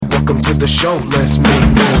welcome to the show, let's make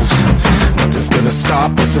moves. Nothing's gonna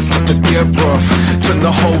stop us, it's about to get rough. Turn the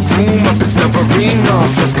whole room up, it's never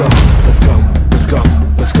enough. Let's go, let's go, let's go,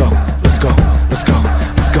 let's go, let's go, let's go,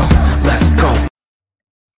 let's go, let's go.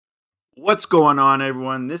 What's going on,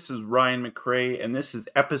 everyone? This is Ryan McRae, and this is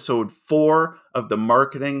episode 4 of the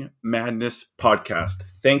Marketing Madness podcast.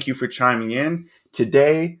 Thank you for chiming in.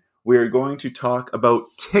 Today, we are going to talk about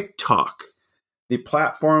TikTok, the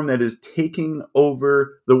platform that is taking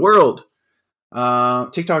over the world.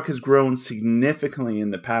 TikTok has grown significantly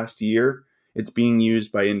in the past year. It's being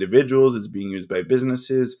used by individuals, it's being used by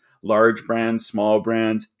businesses, large brands, small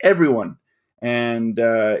brands, everyone. And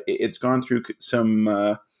it's gone through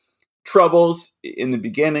some troubles in the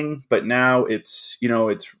beginning, but now it's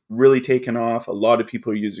really taken off. A lot of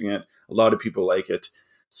people are using it. A lot of people like it.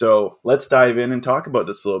 So let's dive in and talk about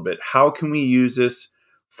this a little bit. How can we use this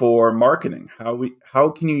for marketing? How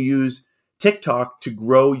can you use TikTok to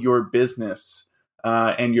grow your business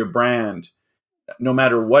and your brand, no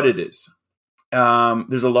matter what it is?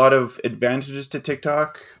 There's a lot of advantages to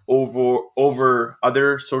TikTok over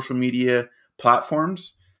other social media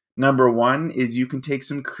platforms. Number one is you can take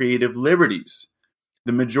some creative liberties.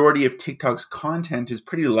 The majority of TikTok's content is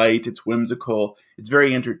pretty light. It's whimsical. It's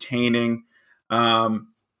very entertaining.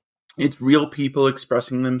 It's real people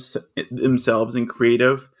expressing themselves in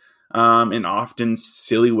creative and often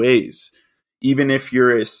silly ways. Even if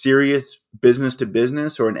you're a serious business to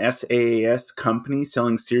business or an SaaS company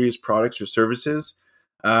selling serious products or services,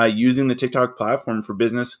 using the TikTok platform for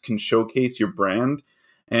business can showcase your brand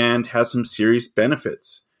and has some serious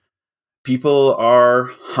benefits. People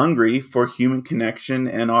are hungry for human connection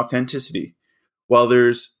and authenticity. While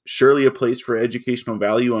there's surely a place for educational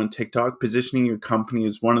value on TikTok, positioning your company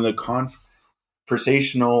as one of the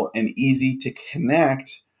conversational and easy to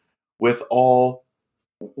connect with all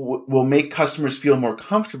will make customers feel more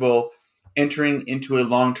comfortable entering into a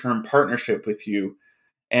long-term partnership with you.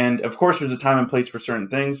 And of course, there's a time and place for certain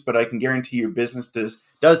things, but I can guarantee your business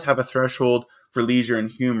does have a threshold for leisure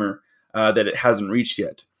and humor that it hasn't reached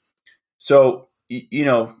yet. So,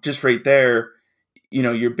 just right there,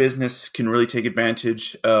 your business can really take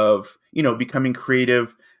advantage of, becoming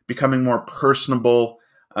creative, becoming more personable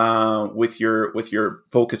with your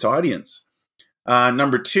focus audience.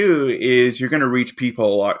 Number two is you're going to reach people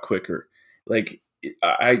a lot quicker. Like,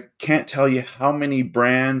 I can't tell you how many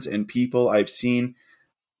brands and people I've seen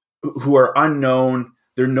who are unknown.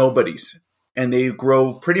 They're nobodies, and they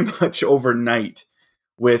grow pretty much overnight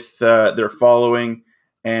with their following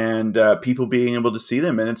and people being able to see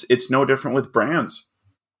them. And it's no different with brands.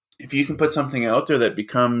 If you can put something out there that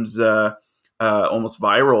becomes almost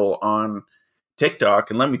viral on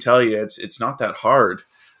TikTok, and let me tell you, it's not that hard.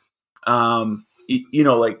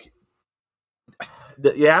 Like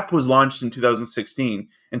the app was launched in 2016,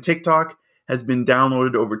 and TikTok has been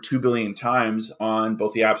downloaded over 2 billion times on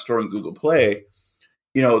both the App Store and Google Play.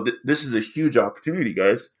 This is a huge opportunity,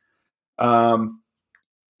 guys.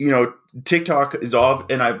 TikTok is off,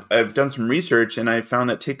 and I've done some research, and I found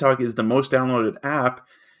that TikTok is the most downloaded app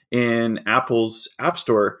in Apple's App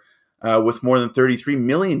Store with more than 33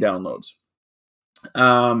 million downloads.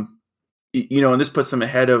 And this puts them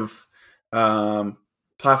ahead of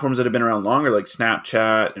platforms that have been around longer, like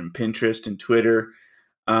Snapchat and Pinterest and Twitter.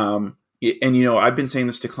 I've been saying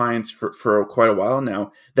this to clients for quite a while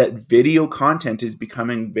now, that video content is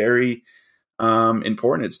becoming very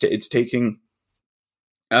important. It's taking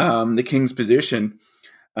the king's position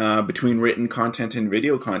between written content and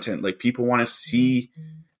video content. Like, people want to see,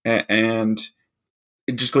 and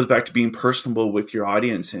it just goes back to being personable with your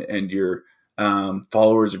audience and your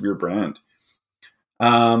followers of your brand.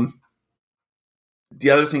 The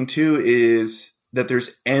other thing too is that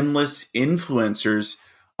there's endless influencers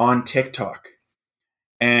on TikTok,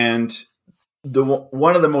 and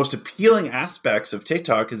one of the most appealing aspects of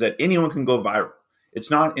TikTok is that anyone can go viral. It's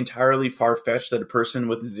not entirely far-fetched that a person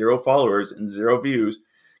with 0 followers and 0 views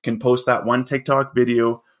can post that one TikTok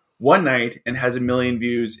video one night and has 1 million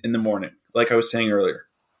views in the morning, like I was saying earlier.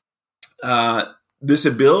 This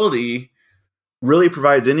ability really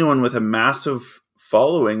provides anyone with a massive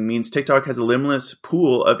following, means TikTok has a limitless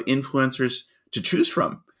pool of influencers to choose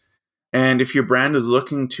from. And if your brand is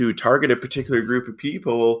looking to target a particular group of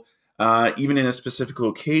people, even in a specific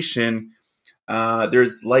location,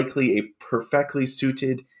 there's likely a perfectly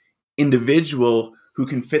suited individual who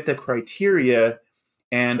can fit the criteria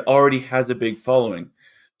and already has a big following.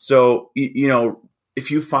 So,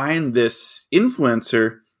 if you find this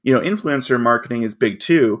influencer, influencer marketing is big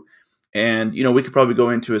too. And, we could probably go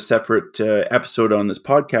into a separate episode on this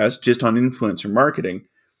podcast just on influencer marketing.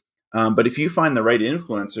 But if you find the right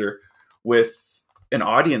influencer with an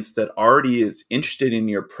audience that already is interested in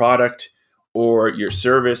your product or your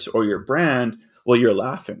service or your brand, well, you're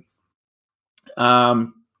laughing.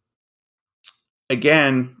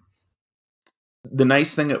 Again, the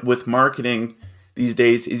nice thing with marketing these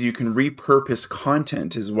days is you can repurpose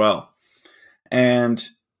content as well. And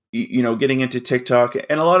getting into TikTok,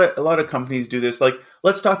 and a lot of companies do this. Like,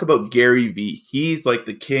 let's talk about Gary Vee. He's like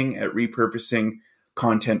the king at repurposing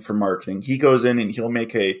content for marketing. He goes in and he'll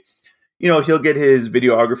make he'll get his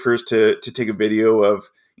videographers to take a video of,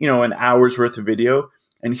 an hour's worth of video,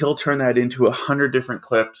 and he'll turn that into 100 different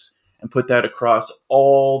clips and put that across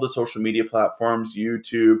all the social media platforms,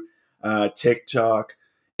 YouTube, TikTok,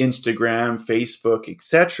 Instagram, Facebook,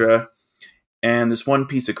 etc. And this one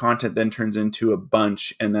piece of content then turns into a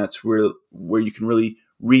bunch, and that's where you can really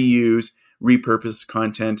reuse, repurpose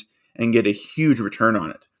content and get a huge return on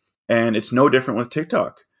it. And it's no different with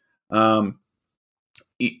TikTok. And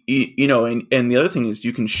the other thing is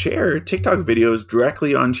you can share TikTok videos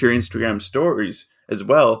directly onto your Instagram stories as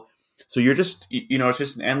well. So you're just, it's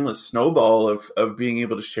just an endless snowball of being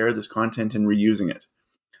able to share this content and reusing it.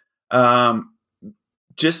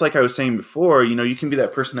 Just like I was saying before, you can be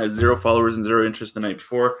that person that has 0 followers and 0 interest the night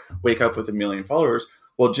before, wake up with 1 million followers.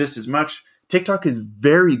 Well, just as much, TikTok is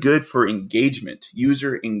very good for engagement,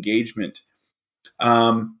 user engagement.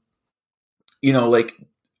 I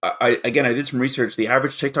did some research. The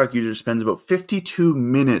average TikTok user spends about 52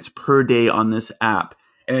 minutes per day on this app,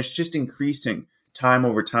 and it's just increasing time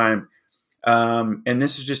over time. And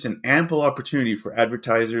this is just an ample opportunity for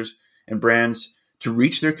advertisers and brands to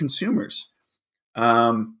reach their consumers.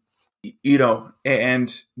 And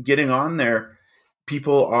getting on there,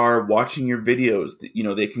 people are watching your videos.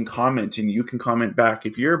 They can comment and you can comment back.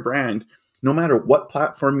 If you're a brand, no matter what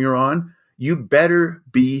platform you're on, you better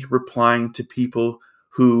be replying to people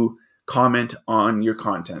who comment on your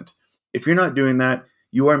content. If you're not doing that,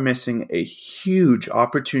 you are missing a huge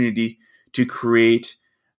opportunity to create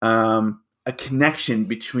a connection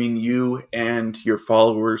between you and your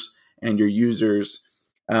followers and your users.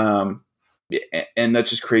 And that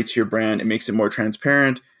just creates your brand. It makes it more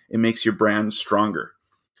transparent. It makes your brand stronger.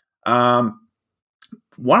 One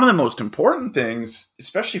of the most important things,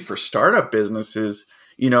 especially for startup businesses,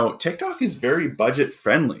 TikTok is very budget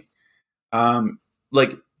friendly. It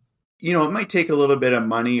might take a little bit of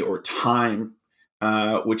money or time,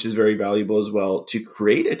 which is very valuable as well, to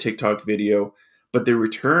create a TikTok video, but the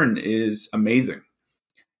return is amazing.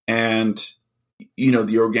 And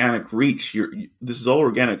the organic reach, this is all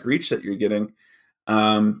organic reach that you're getting.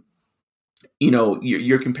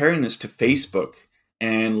 You're comparing this to Facebook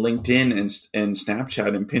and LinkedIn and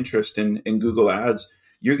Snapchat and Pinterest and Google Ads.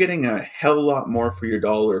 You're getting a hell of a lot more for your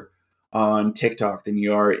dollar on TikTok than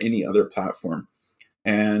you are any other platform.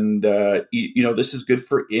 And, this is good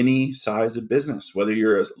for any size of business, whether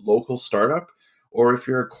you're a local startup or if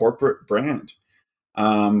you're a corporate brand.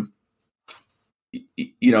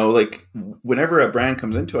 Whenever a brand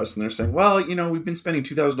comes into us and they're saying, well, we've been spending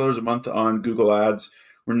 $2,000 a month on Google Ads,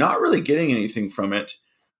 we're not really getting anything from it.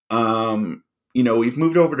 We've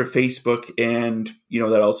moved over to Facebook, and,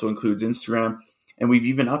 that also includes Instagram. And we've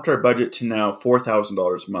even upped our budget to now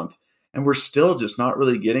 $4,000 a month. And we're still just not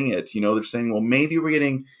really getting it. They're saying, well, maybe we're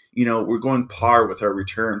getting, we're going par with our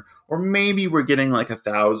return. Or maybe we're getting like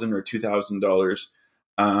 $1,000 or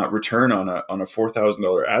 $2,000 return on a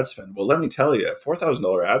 $4,000 ad spend. Well, let me tell you,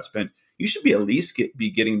 $4,000 ad spend, you should be at least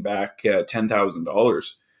be getting back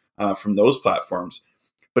 $10,000 from those platforms.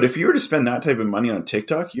 But if you were to spend that type of money on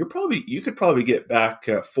TikTok, you could probably get back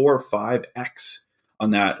 4 or 5x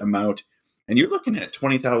on that amount, and you're looking at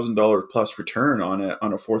 $20,000 plus return on a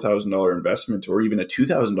 $4,000 investment, or even a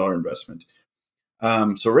 $2,000 investment.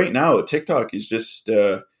 So right now, TikTok is just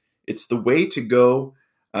it's the way to go.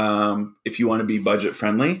 If you want to be budget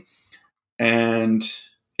friendly, and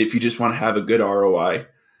if you just want to have a good ROI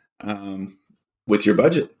with your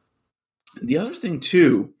budget. The other thing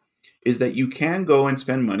too is that you can go and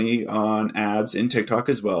spend money on ads in TikTok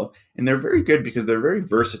as well, and they're very good because they're very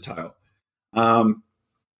versatile.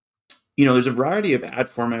 There's a variety of ad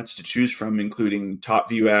formats to choose from, including top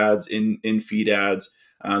view ads, in feed ads.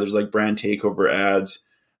 There's like brand takeover ads.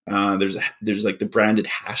 There's like the branded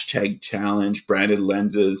hashtag challenge, branded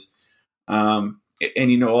lenses. And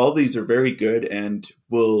all these are very good and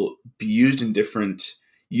will be used in different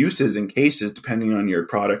uses and cases depending on your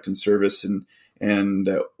product and service and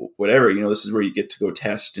whatever. This is where you get to go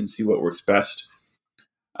test and see what works best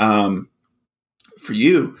for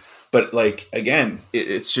you. But again,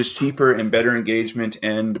 it's just cheaper and better engagement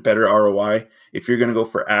and better ROI if you're going to go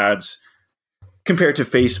for ads compared to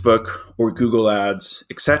Facebook or Google Ads,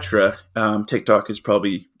 etc. TikTok is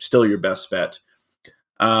probably still your best bet.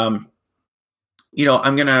 I'm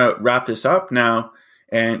going to wrap this up now.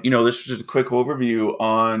 And, this was just a quick overview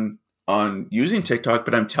on using TikTok.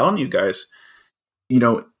 But I'm telling you guys,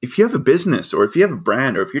 if you have a business or if you have a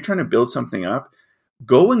brand or if you're trying to build something up,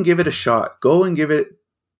 go and give it a shot. Go and give it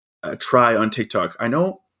a try on TikTok. I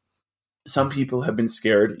know some people have been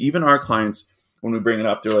scared. Even our clients, when we bring it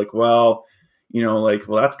up, they're like, well,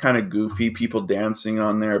 that's kind of goofy. People dancing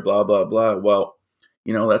on there, blah, blah, blah. Well,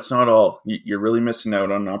 that's not all. You're really missing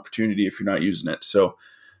out on an opportunity if you're not using it. So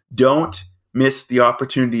don't miss the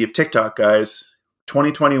opportunity of TikTok, guys.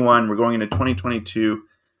 2021, we're going into 2022.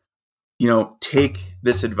 Take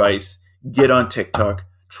this advice, get on TikTok,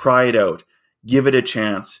 try it out, give it a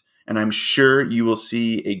chance, and I'm sure you will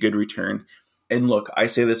see a good return. And look, I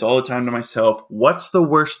say this all the time to myself. What's the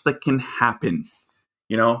worst that can happen?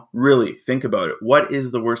 Really think about it. What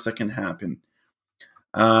is the worst that can happen?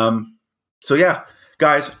 So yeah,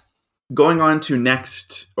 guys, going on to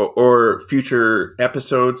next or future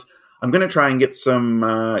episodes, I'm going to try and get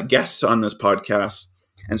some guests on this podcast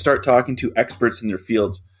and start talking to experts in their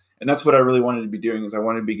fields. And that's what I really wanted to be doing, is I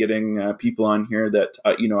wanted to be getting people on here that,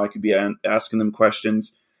 I could be asking them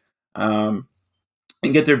questions and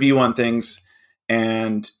get their view on things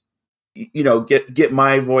and, get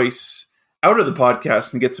my voice out of the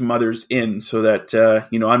podcast and get some others in so that,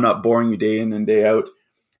 I'm not boring you day in and day out.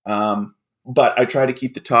 But I try to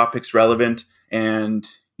keep the topics relevant and,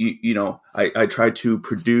 I try to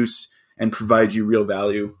produce and provide you real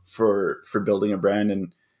value for building a brand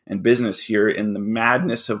and business here in the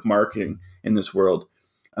madness of marketing in this world,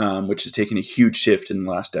 which has taken a huge shift in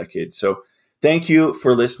the last decade. So thank you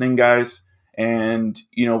for listening, guys. And,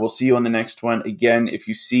 we'll see you on the next one. Again, if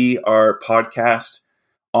you see our podcast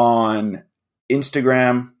on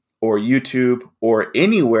Instagram or YouTube or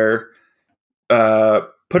anywhere,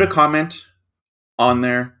 put a comment on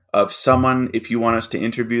there of someone if you want us to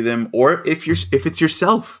interview them, or if it's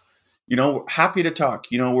yourself, happy to talk.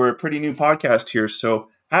 We're a pretty new podcast here, so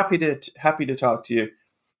happy to talk to you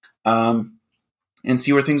and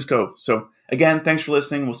see where things go. So again, thanks for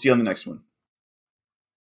listening. We'll see you on the next one.